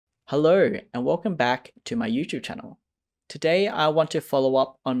Hello and welcome back to my YouTube channel. Today I want to follow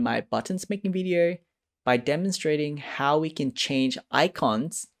up on my buttons making video by demonstrating how we can change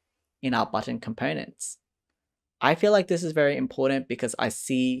icons in our button components. I feel like this is very important because I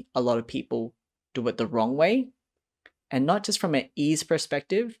see a lot of people do it the wrong way, and not just from an ease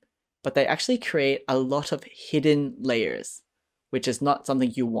perspective, but they actually create a lot of hidden layers, which is not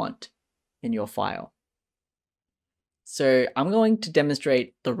something you want in your file. So I'm going to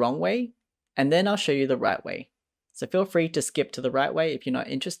demonstrate the wrong way, and then I'll show you the right way. So feel free to skip to the right way if you're not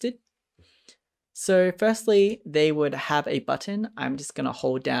interested. So firstly, they would have a button. I'm just going to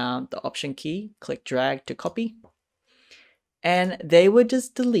hold down the Option key, click drag to copy. And they would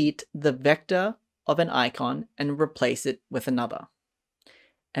just delete the vector of an icon and replace it with another.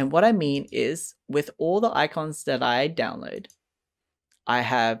 And what I mean is, with all the icons that I download, I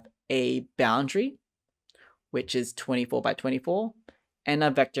have a boundary, which is 24 by 24, and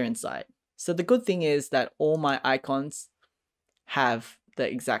a vector inside. So the good thing is that all my icons have the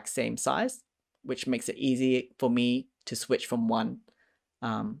exact same size, which makes it easy for me to switch from one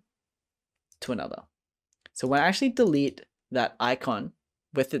to another. So when I actually delete that icon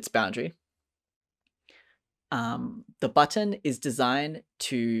with its boundary, the button is designed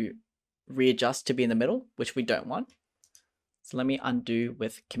to readjust to be in the middle, which we don't want. So let me undo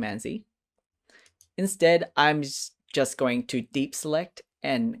with Command Z. Instead, I'm just going to deep select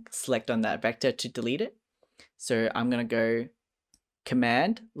and select on that vector to delete it. So I'm going to go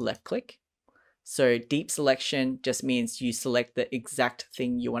Command left click. So deep selection just means you select the exact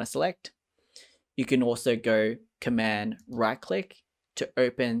thing you want to select. You can also go Command right click to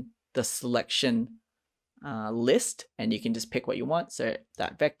open the selection list, and you can just pick what you want. So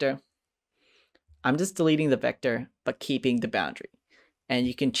that vector, I'm just deleting the vector but keeping the boundary. And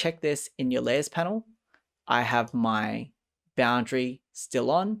you can check this in your layers panel. I have my boundary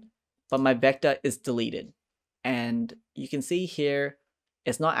still on, but my vector is deleted. And you can see here,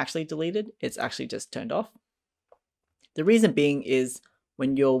 it's not actually deleted, it's actually just turned off. The reason being is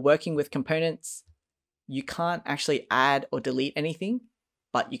when you're working with components, you can't actually add or delete anything,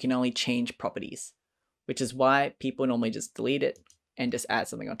 but you can only change properties, which is why people normally just delete it and just add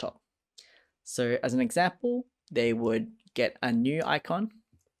something on top. So as an example, they would get a new icon.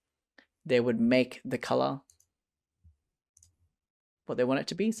 They would make the color what they want it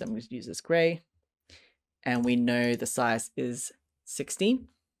to be. So I'm going to use this gray. And we know the size is 16.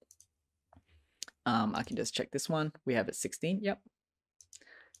 I can just check this one. We have it 16. Yep.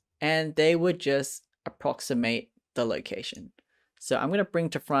 And they would just approximate the location. So I'm going to bring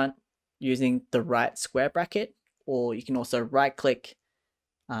to front using the right square bracket, or you can also right click,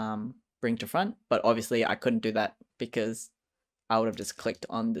 bring to front. But obviously I couldn't do that because I would have just clicked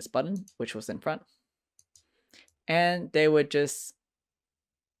on this button, which was in front. And they would just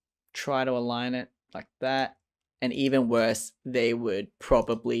try to align it like that. And even worse, they would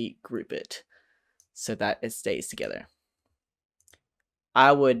probably group it so that it stays together.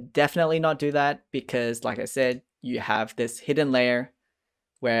 I would definitely not do that because, like I said, you have this hidden layer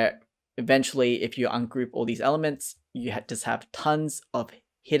where eventually, if you ungroup all these elements, you just have tons of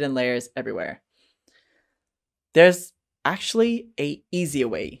hidden layers everywhere. There's actually an easier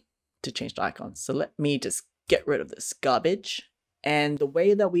way to change the icons. So let me just get rid of this garbage. And the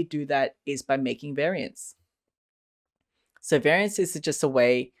way that we do that is by making variants. So variants is just a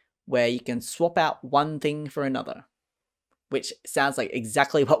way where you can swap out one thing for another, which sounds like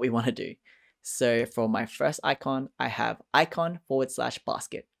exactly what we want to do. So for my first icon, I have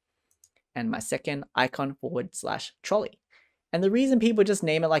icon/basket. And my second icon/trolley. And the reason people just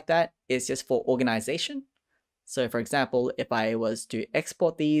name it like that is just for organization. So for example, if I was to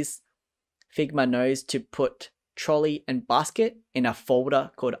export these, Figma knows to put trolley and basket in a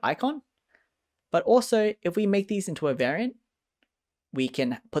folder called icon. But also, if we make these into a variant, we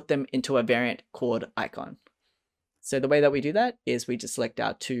can put them into a variant called icon. So the way that we do that is we just select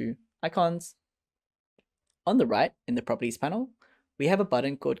our two icons. On the right, in the properties panel, we have a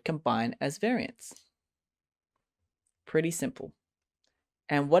button called combine as variants. Pretty simple.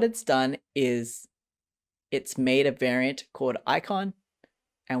 And what it's done is it's made a variant called icon,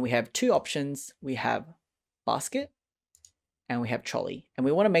 and we have two options. We have basket and we have trolley, and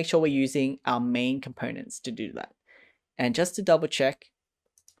we want to make sure we're using our main components to do that. And just to double check,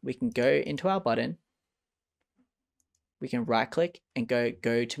 we can go into our button, we can right click and go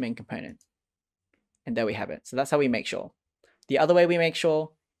to main component, and there we have it. So that's how we make sure. The other way we make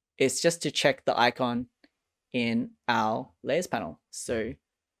sure is just to check the icon in our layers panel. So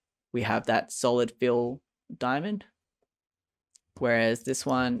we have that solid fill diamond, whereas this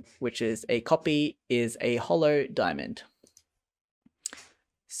one, which is a copy, is a hollow diamond.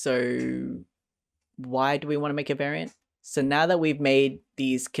 So why do we want to make a variant? So now that we've made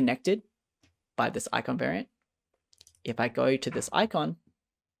these connected by this icon variant, if I go to this icon,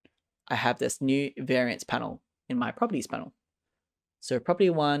 I have this new variants panel in my properties panel. So property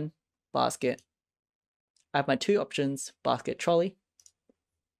 1, basket. I have my two options, basket, trolley.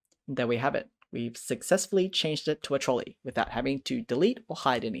 And there we have it. We've successfully changed it to a trolley without having to delete or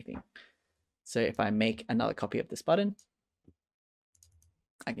hide anything. So if I make another copy of this button,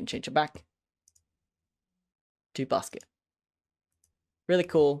 I can change it back to basket. Really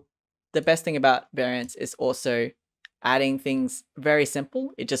cool. The best thing about variants is also adding things very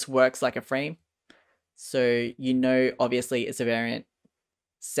simple. It just works like a frame. So you know, obviously it's a variant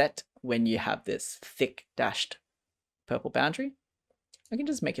set when you have this thick dashed purple boundary. I can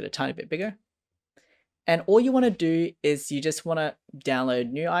just make it a tiny bit bigger. And all you want to do is you just want to download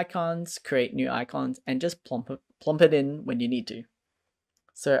new icons, create new icons, and just plump it in when you need to.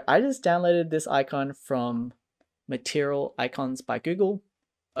 So I just downloaded this icon from Material Icons by Google,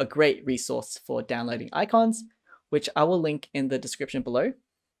 a great resource for downloading icons, which I will link in the description below.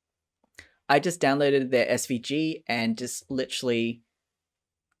 I just downloaded their SVG and just literally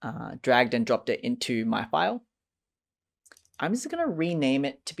dragged and dropped it into my file. I'm just going to rename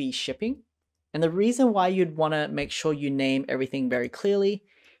it to be shipping. And the reason why you'd want to make sure you name everything very clearly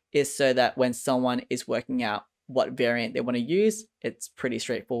is so that when someone is working out what variant they want to use, it's pretty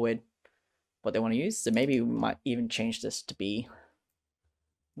straightforward what they want to use. So maybe we might even change this to be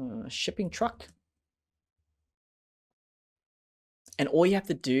shipping truck. And all you have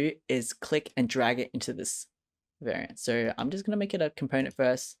to do is click and drag it into this variant. So I'm just going to make it a component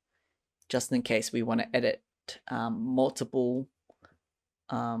first, just in case we want to edit multiple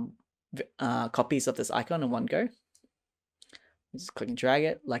copies of this icon in one go. Just click and drag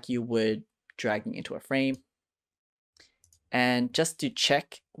it like you would dragging into a frame. And just to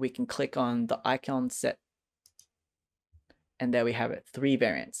check, we can click on the icon set. And there we have it, 3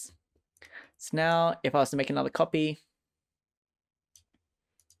 variants. So now if I was to make another copy,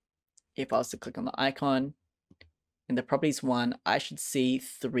 if I was to click on the icon, in the properties one, I should see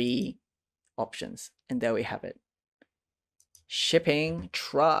 3 options. And there we have it. Shipping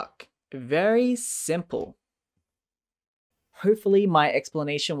truck. Very simple. Hopefully my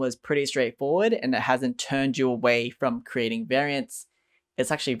explanation was pretty straightforward and it hasn't turned you away from creating variants. It's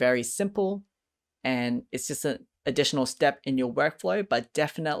actually very simple and it's just an additional step in your workflow, but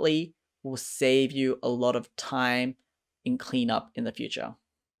definitely will save you a lot of time in cleanup in the future.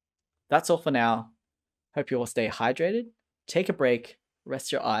 That's all for now. Hope you all stay hydrated, take a break,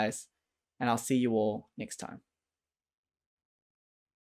 rest your eyes, and I'll see you all next time.